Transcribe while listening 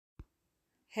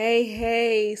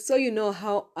Hey, so you know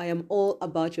how I am all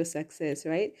about your success,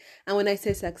 right? And when I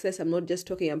say success, I'm not just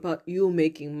talking about you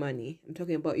making money. I'm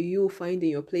talking about you finding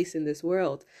your place in this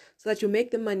world so that you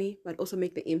make the money, but also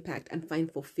make the impact and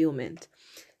find fulfillment.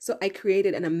 So I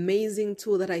created an amazing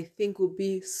tool that I think will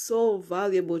be so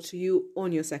valuable to you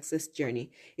on your success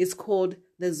journey. It's called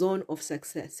the Zone of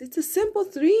Success. It's a simple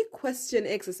 3-question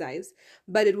exercise,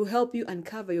 but it will help you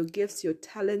uncover your gifts, your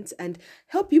talents, and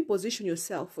help you position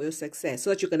yourself for your success so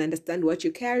that you can understand what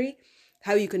you carry,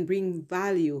 how you can bring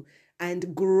value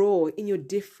and grow in your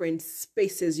different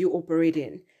spaces you operate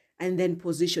in, and then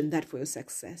position that for your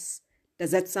success. Does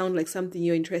that sound like something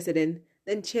you're interested in?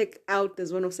 Then check out the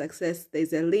Zone of Success.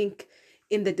 There's a link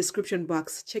in the description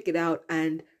box. Check it out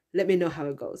and let me know how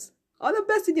it goes. All the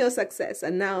best in your success.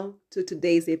 And now to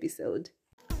today's episode.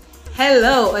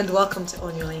 Hello and welcome to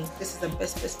On Your Lane. This is the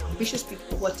best ambitious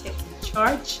people who are taking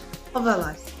charge of their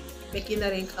lives, making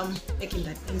that income, making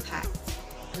that impact,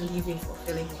 and living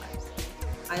fulfilling lives.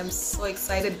 I am so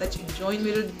excited that you joined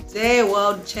me today,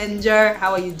 world changer.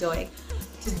 How are you doing?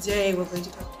 Today we're going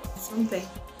to talk about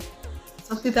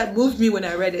something that moved me when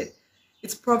I read it.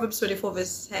 It's Proverbs 24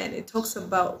 verse 10. It talks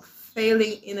about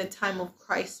failing in a time of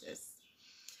crisis.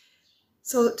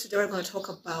 So today we're going to talk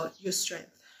about your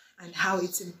strength and how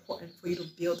it's important for you to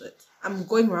build it. I'm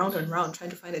going round and round trying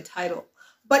to find a title,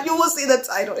 but you will see the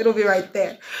title. It'll be right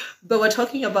there. But we're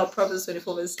talking about Proverbs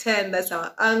 24 verse 10. That's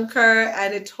our anchor,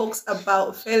 and it talks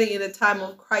about failing in a time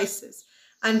of crisis.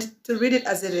 And to read it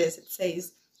as it is, it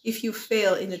says, if you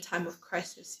fail in a time of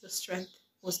crisis, your strength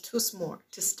was too small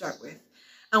to start with.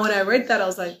 And when I read that, I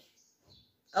was like,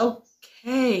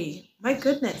 okay, my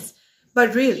goodness.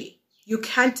 But really, you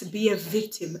can't be a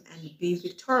victim and be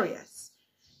victorious.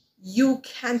 You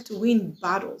can't win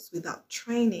battles without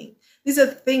training. These are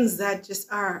things that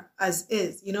just are as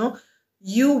is,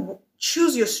 You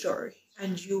choose your story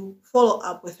and you follow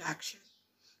up with action.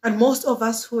 And most of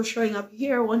us who are showing up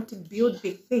here want to build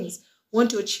big things,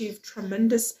 want to achieve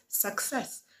tremendous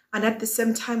success. And at the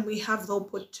same time, we have the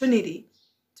opportunity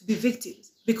to be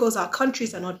victims because our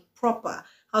countries are not proper.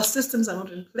 Our systems are not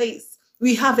in place.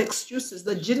 We have excuses,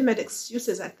 legitimate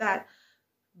excuses at that.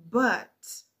 But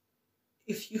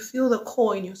if you feel the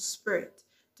call in your spirit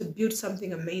to build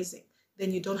something amazing,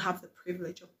 then you don't have the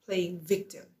privilege of playing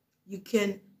victim. You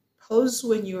can pose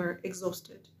when you're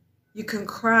exhausted. You can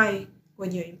cry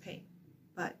when you're in pain.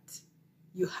 But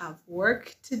you have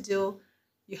work to do.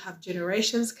 You have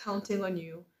generations counting on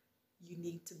you. You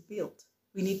need to build.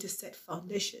 We need to set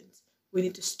foundations. We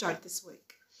need to start this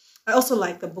week. I also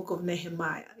like the book of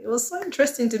Nehemiah. It was so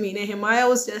interesting to me. Nehemiah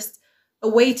was just a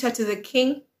waiter to the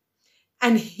king,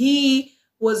 and he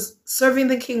was serving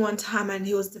the king one time, and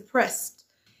he was depressed.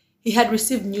 He had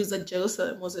received news that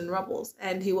Jerusalem was in rubble,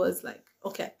 and he was like,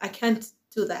 okay, I can't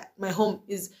do that. My home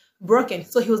is broken.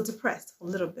 So he was depressed a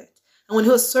little bit. And when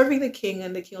he was serving the king,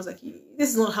 and the king was like,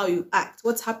 this is not how you act.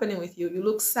 What's happening with you? You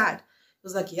look sad. He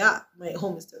was like, yeah, my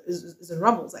home is in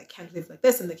rubble. I can't live like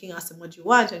this. And the king asked him, what do you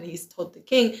want? And he told the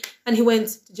king. And he went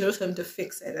to Jerusalem to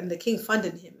fix it. And the king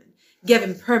funded him and gave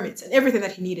him permits and everything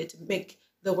that he needed to make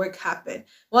the work happen.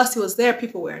 Whilst he was there,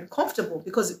 people were uncomfortable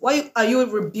because why are you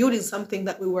rebuilding something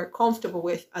that we were comfortable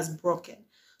with as broken?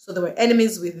 So there were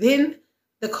enemies within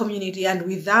the community and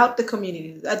without the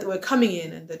community that were coming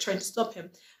in, and they're trying to stop him.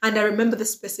 And I remember the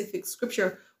specific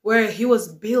scripture where he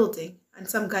was building and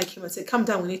some guy came and said, come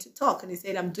down, we need to talk. And he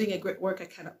said, I'm doing a great work, I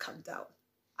cannot come down.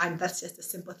 And that's just a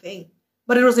simple thing.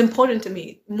 But it was important to me.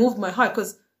 It moved my heart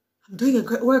because I'm doing a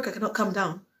great work, I cannot come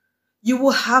down. You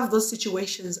will have those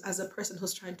situations as a person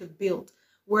who's trying to build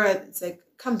where it's like,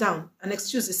 come down. An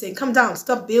excuse is saying, come down,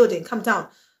 stop building, come down.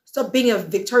 Stop being a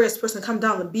victorious person, come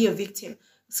down and be a victim.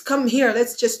 Let's come here,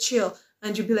 let's just chill.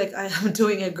 And you'll be like, I am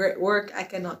doing a great work, I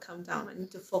cannot come down. I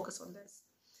need to focus on this.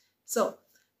 So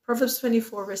Proverbs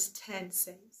 24 verse 10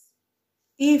 says,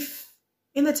 if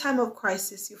in the time of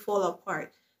crisis you fall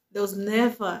apart, there was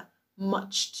never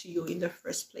much to you in the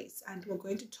first place. And we're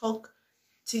going to talk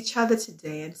to each other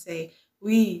today and say,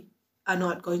 we are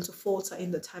not going to falter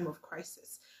in the time of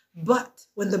crisis. But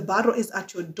when the battle is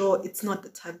at your door, it's not the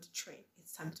time to train.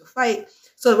 It's time to fight.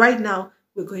 So right now,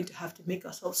 we're going to have to make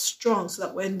ourselves strong so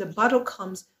that when the battle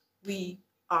comes, we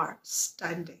are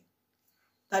standing.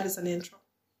 That is an intro.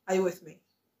 Are you with me?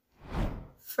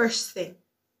 First thing,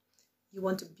 you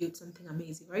want to build something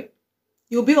amazing, right?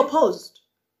 You'll be opposed.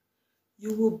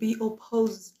 You will be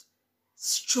opposed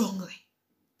strongly.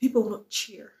 People will not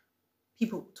cheer.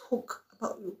 People will talk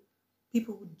about you.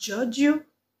 People will judge you.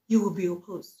 You will be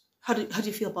opposed. How do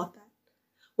you feel about that?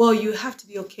 Well, you have to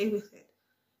be okay with it.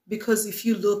 Because if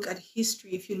you look at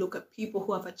history, if you look at people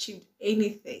who have achieved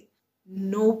anything,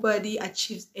 Nobody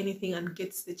achieves anything and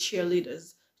gets the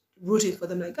cheerleaders rooting for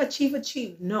them like,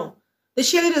 achieve. No. The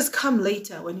cheerleaders come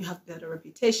later when you have better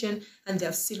reputation and they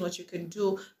have seen what you can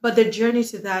do. But the journey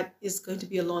to that is going to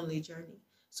be a lonely journey.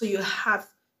 So you have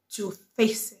to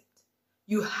face it.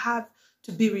 You have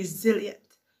to be resilient.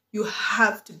 You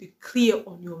have to be clear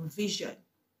on your vision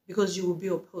because you will be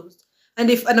opposed. And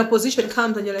if an opposition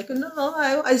comes and you're like, no,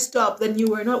 I stop, then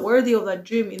you were not worthy of that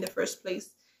dream in the first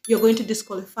place. You're going to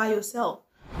disqualify yourself.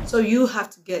 So you have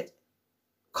to get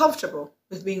comfortable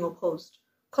with being opposed,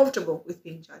 comfortable with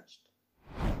being judged.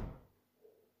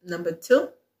 Number 2,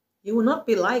 you will not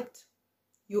be liked.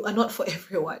 You are not for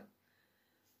everyone.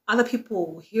 Other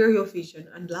people will hear your vision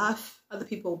and laugh. Other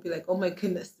people will be like, oh my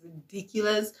goodness,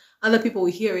 ridiculous. Other people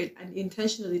will hear it and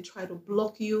intentionally try to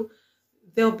block you.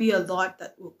 There'll be a lot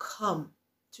that will come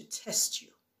to test you.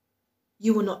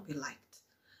 You will not be liked.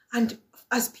 And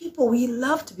as people, we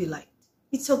love to be liked.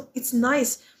 It's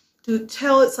nice to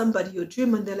tell somebody your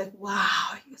dream and they're like,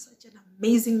 wow, you're such an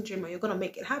amazing dreamer. You're going to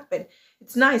make it happen.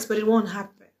 It's nice, but it won't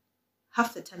happen.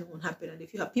 Half the time it won't happen. And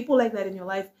if you have people like that in your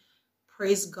life,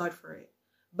 praise God for it.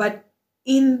 But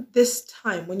in this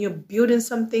time, when you're building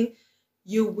something,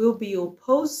 you will be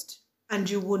opposed and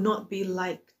you will not be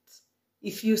liked.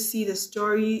 If you see the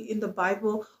story in the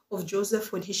Bible of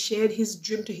Joseph, when he shared his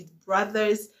dream to his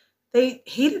brothers, they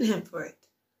hated him for it.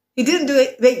 He didn't do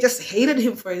it. They just hated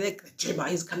him for it. Like, the dreamer,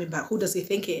 he's coming back. Who does he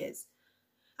think he is?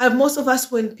 And most of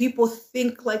us, when people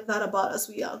think like that about us,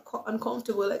 we are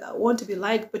uncomfortable. Like, I want to be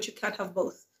liked, but you can't have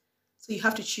both. So you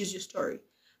have to choose your story.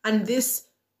 And this,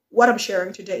 what I'm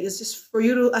sharing today, is just for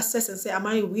you to assess and say, am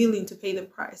I willing to pay the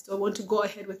price? Do I want to go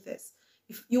ahead with this?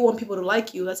 If you want people to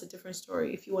like you, that's a different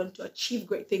story. If you want to achieve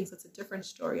great things, that's a different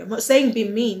story. I'm not saying be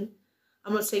mean.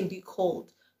 I'm not saying be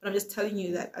cold. But I'm just telling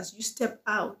you that as you step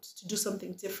out to do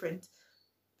something different,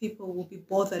 people will be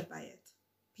bothered by it.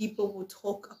 People will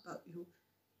talk about you.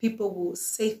 People will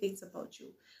say things about you.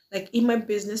 Like in my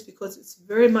business, because it's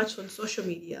very much on social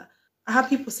media, I have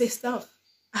people say stuff.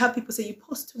 I have people say, you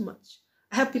post too much.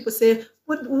 I have people say,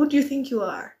 who do you think you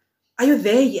are? Are you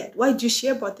there yet? Why did you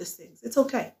share about these things? It's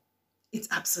okay. It's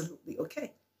absolutely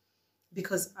okay.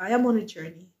 Because I am on a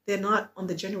journey. They're not on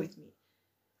the journey with me.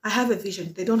 I have a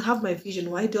vision. They don't have my vision.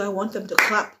 Why do I want them to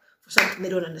clap for something they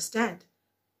don't understand?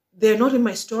 They're not in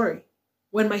my story.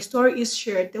 When my story is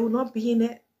shared, they will not be in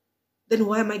it. Then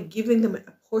why am I giving them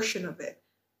a portion of it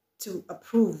to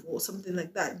approve or something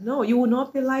like that? No, you will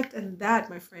not be liked. And that,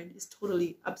 my friend, is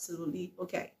totally, absolutely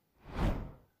okay.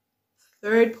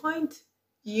 Third point,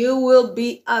 you will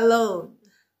be alone.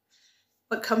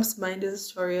 What comes to mind is the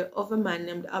story of a man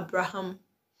named Abraham.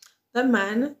 That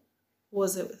man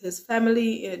was with his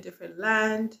family in a different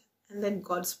land, and then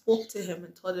God spoke to him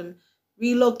and told him,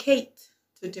 relocate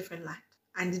to a different land.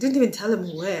 And he didn't even tell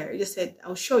him where. He just said,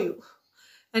 I'll show you.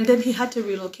 And then he had to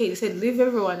relocate. He said, leave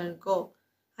everyone and go.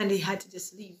 And he had to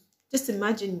just leave. Just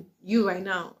imagine you right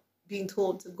now being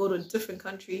told to go to a different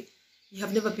country. You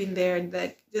have never been there, and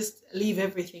like, just leave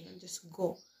everything and just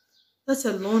go. That's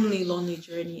a lonely, lonely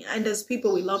journey. And as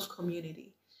people, we love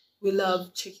community. We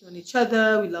love checking on each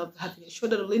other. We love having a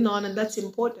shoulder to lean on, and that's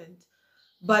important.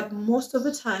 But most of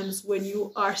the times when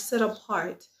you are set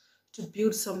apart to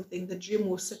build something, the dream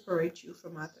will separate you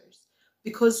from others.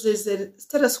 Because there's a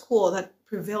status quo that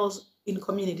prevails in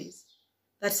communities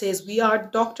that says we are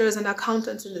doctors and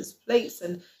accountants in this place,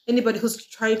 and anybody who's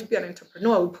trying to be an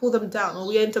entrepreneur, we pull them down. Or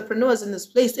we are entrepreneurs in this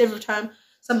place. Every time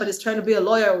somebody's trying to be a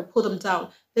lawyer, we pull them down.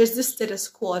 There's this status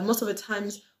quo, and most of the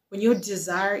times when your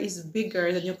desire is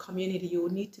bigger than your community, you will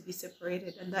need to be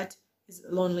separated, and that is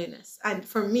loneliness. And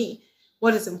for me,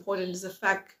 what is important is the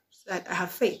fact that I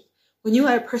have faith. When you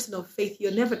are a person of faith,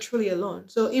 you're never truly alone.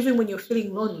 So even when you're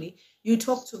feeling lonely, you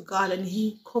talk to God and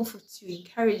He comforts you,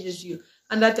 encourages you,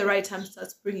 and at the right time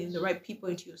starts bringing the right people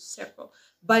into your circle.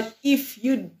 But if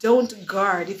you don't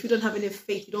guard, if you don't have any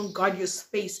faith, you don't guard your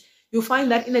space, you'll find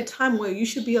that in a time where you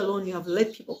should be alone, you have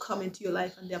let people come into your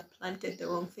life and they have planted the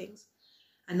wrong things.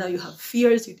 And now you have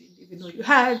fears you didn't even know you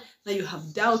had. Now you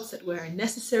have doubts that were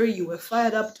unnecessary. You were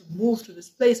fired up to move to this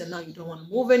place, and now you don't want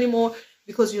to move anymore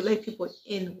because you let people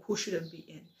in who shouldn't be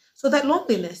in. So that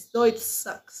loneliness, though it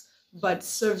sucks, but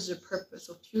serves the purpose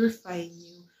of purifying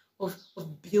you, of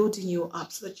building you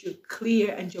up so that you're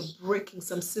clear and you're breaking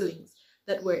some ceilings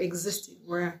that were existing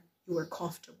where you were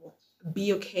comfortable.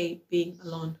 Be okay being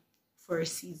alone for a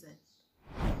season.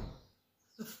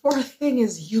 The fourth thing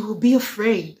is you will be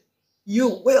afraid.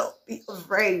 You will be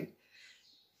afraid.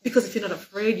 Because if you're not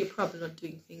afraid, you're probably not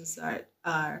doing things that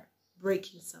are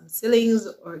breaking some ceilings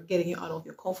or getting you out of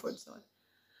your comfort zone.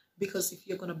 Because if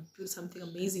you're going to build something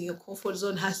amazing, your comfort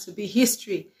zone has to be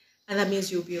history. And that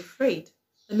means you'll be afraid.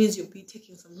 That means you'll be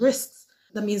taking some risks.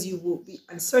 That means you will be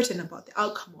uncertain about the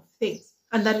outcome of things.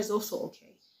 And that is also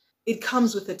okay. It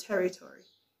comes with the territory.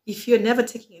 If you're never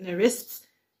taking any risks,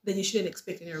 then you shouldn't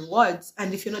expect any rewards.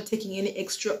 And if you're not taking any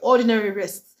extraordinary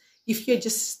risks, if you're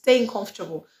just staying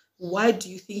comfortable, why do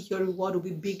you think your reward will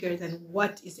be bigger than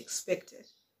what is expected?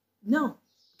 No.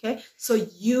 Okay? So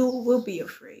you will be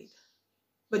afraid,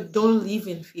 but don't live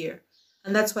in fear.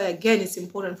 And that's why, again, it's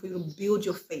important for you to build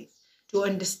your faith, to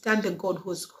understand the God who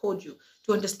has called you,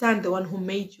 to understand the one who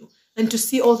made you, and to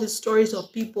see all the stories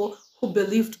of people who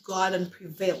believed God and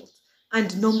prevailed, and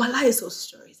normalize those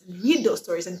stories and read those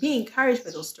stories and be encouraged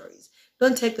by those stories.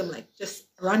 Don't take them like just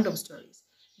random stories.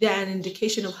 They are an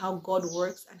indication of how God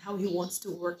works and how he wants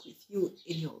to work with you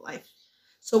in your life.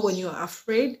 So when you are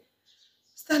afraid,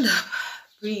 stand up,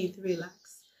 breathe,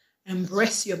 relax,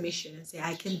 embrace your mission and say,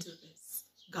 I can do this.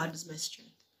 God is my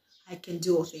strength. I can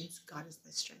do all things. God is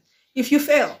my strength. If you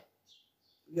fail,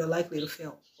 you're likely to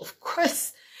fail. Of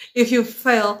course, if you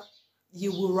fail,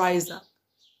 you will rise up.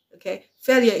 Okay?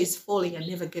 Failure is falling and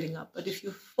never getting up. But if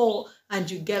you fall and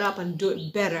you get up and do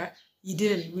it better, you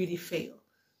didn't really fail.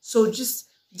 So just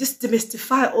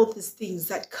demystify all these things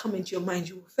that come into your mind.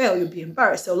 You will fail. You'll be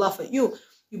embarrassed. They'll laugh at you.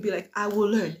 You'll be like, I will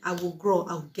learn. I will grow.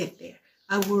 I'll get there.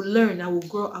 I will learn. I will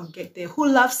grow. I'll get there. Who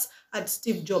laughs at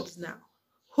Steve Jobs now?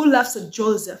 Who laughs at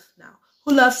Joseph now?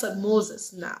 Who laughs at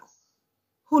Moses now?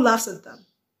 Who laughs at them?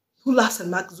 Who laughs at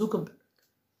Mark Zuckerberg?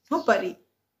 Nobody.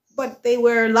 But they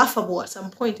were laughable at some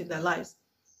point in their lives,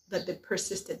 that they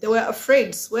persisted. They were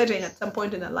afraid, sweating at some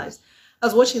point in their lives. I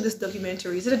was watching this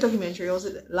documentary. Is it a documentary or was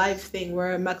it a live thing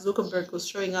where Mark Zuckerberg was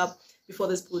showing up before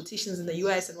these politicians in the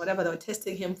US and whatever, they were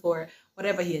testing him for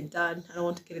whatever he had done. I don't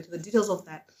want to get into the details of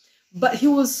that. But he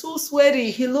was so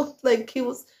sweaty. He looked like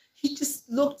he just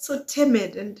looked so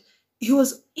timid, and he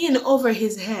was in over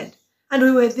his head. And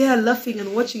we were there laughing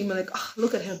and watching him like, oh,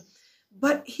 look at him.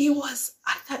 But he was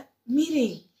at that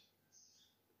meeting.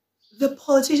 The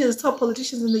politicians, top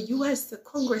politicians in the US, the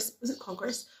Congress, was it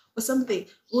Congress or something,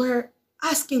 were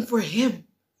asking for him.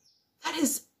 That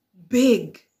is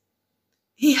big.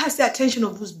 He has the attention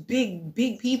of those big,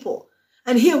 big people.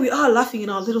 And here we are laughing in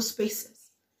our little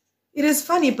spaces. It is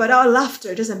funny, but our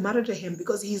laughter doesn't matter to him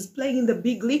because he's playing in the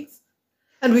big leagues.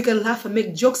 And we can laugh and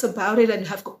make jokes about it and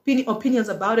have opinions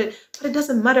about it. But it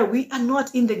doesn't matter. We are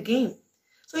not in the game.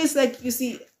 So it's like you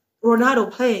see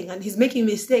Ronaldo playing and he's making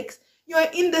mistakes. You are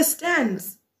in the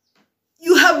stands.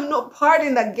 You have no part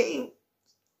in that game.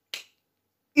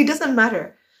 It doesn't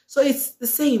matter. So it's the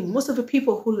same. Most of the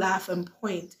people who laugh and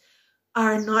point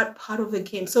are not part of the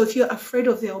game. So if you're afraid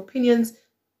of their opinions,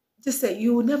 just say,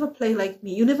 you will never play like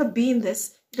me. You'll never be in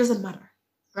this. It doesn't matter,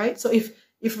 right? So if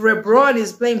LeBron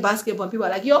is playing basketball and people are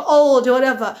like, you're old or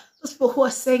whatever, those people who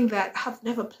are saying that have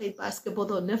never played basketball.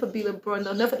 They'll never be LeBron.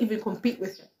 They'll never even compete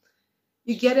with him.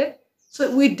 You get it?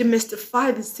 So we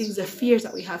demystify these things, the fears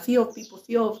that we have, fear of people,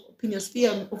 fear of opinions,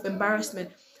 fear of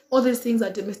embarrassment. All these things are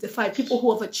demystified. People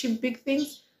who have achieved big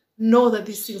things know that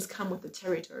these things come with the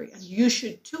territory, and you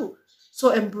should too.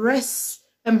 So embrace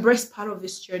part of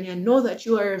this journey and know that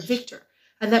you are a victor.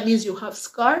 And that means you have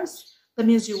scars. That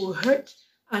means you will hurt.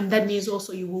 And that means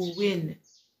also you will win.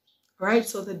 Right?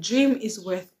 So the dream is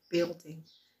worth building.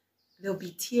 There'll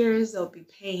be tears, there'll be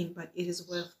pain, but it is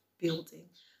worth building.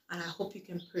 And I hope you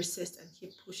can persist and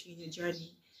keep pushing in your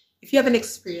journey. If you have an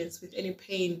experience with any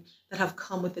pain that have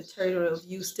come with the territory of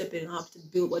you stepping up to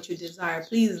build what you desire,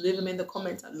 please leave them in the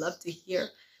comments. I'd love to hear.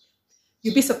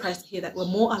 You'll be surprised to hear that we're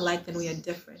more alike than we are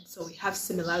different. So we have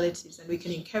similarities and we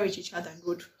can encourage each other and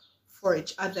root for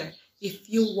each other. If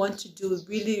you want to do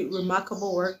really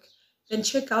remarkable work, then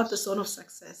check out the Zone of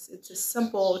Success. It's a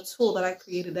simple tool that I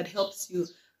created that helps you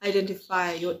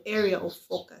identify your area of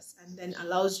focus and then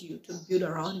allows you to build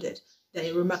around it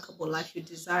the remarkable life you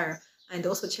desire. And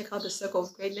also check out the Circle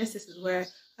of Greatness. This is where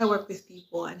I work with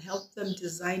people and help them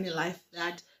design a life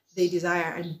that they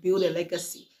desire and build a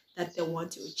legacy that they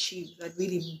want to achieve that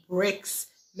really breaks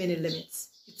many limits.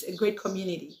 It's a great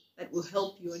community that will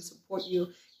help you and support you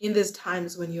in these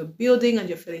times when you're building and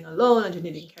you're feeling alone and you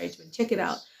need encouragement. Check it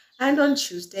out. And on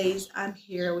Tuesdays, I'm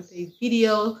here with a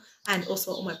video and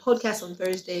also on my podcast on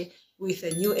Thursday with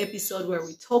a new episode where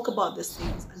we talk about these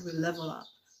things and we level up.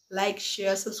 Like,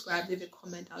 share, subscribe, leave a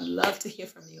comment. I'd love to hear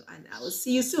from you and I will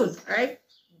see you soon. All right?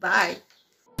 Bye.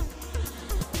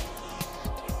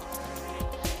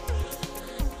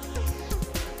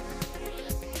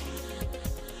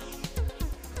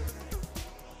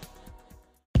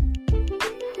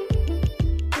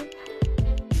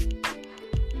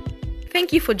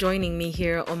 Thank you for joining me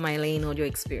here on my Lane Audio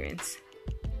Experience.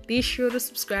 Be sure to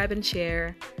subscribe and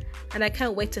share. and I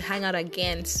can't wait to hang out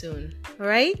again soon. All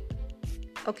right?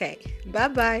 Okay.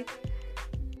 Bye-bye.